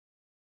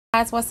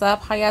Guys, what's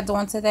up? How y'all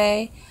doing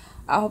today?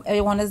 I hope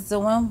everyone is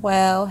doing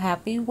well.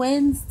 Happy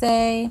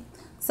Wednesday.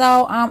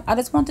 So I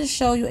just want to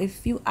show you a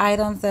few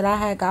items that I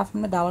had got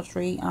from the Dollar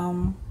Tree.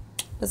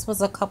 This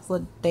was a couple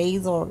of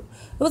days, or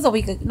it was a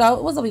week ago. No,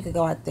 it was a week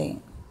ago, I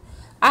think.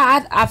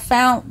 I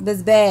found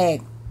this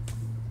bag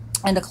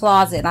in the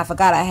closet and I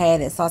forgot I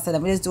had it, so I said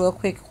let me just do a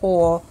quick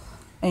haul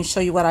and show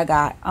you what I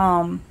got.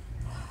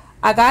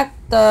 I got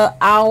the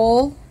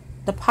owl,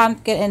 the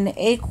pumpkin, and the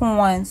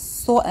acorn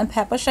salt and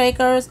pepper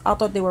shakers. I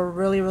thought they were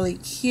really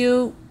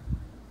cute.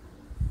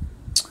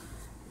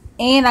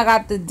 And I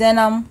got the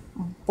denim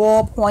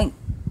ballpoint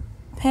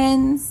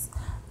pens.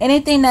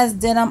 Anything that's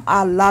denim,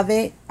 I love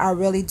it. I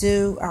really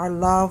do. I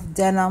love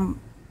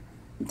denim.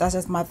 That's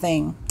just my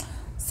thing.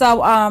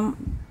 So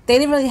they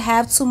didn't really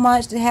have too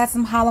much. They had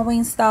some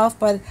Halloween stuff,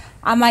 but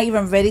I'm not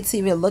even ready to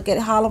even look at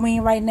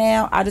Halloween right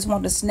now. I just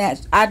want to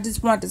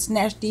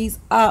snatch these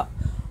up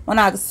when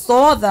I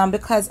saw them,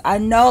 because I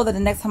know that the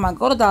next time I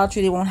go to Dollar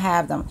Tree they won't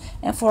have them,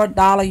 and for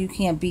 $1 you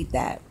can't beat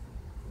that.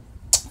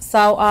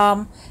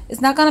 So it's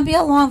not gonna be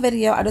a long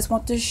video. I just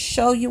want to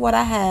show you what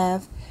I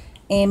have,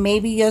 and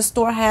maybe your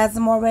store has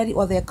them already,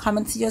 or they're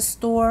coming to your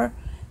store.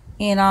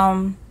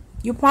 And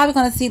you're probably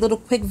gonna see little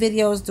quick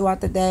videos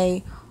throughout the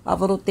day of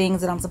little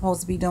things that I'm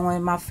supposed to be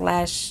doing.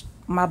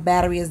 My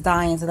battery is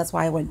dying, so that's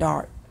why it went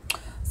dark.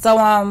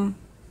 So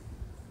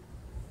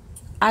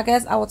I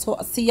guess I will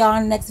see y'all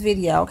in the next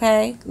video.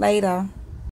 Okay, later.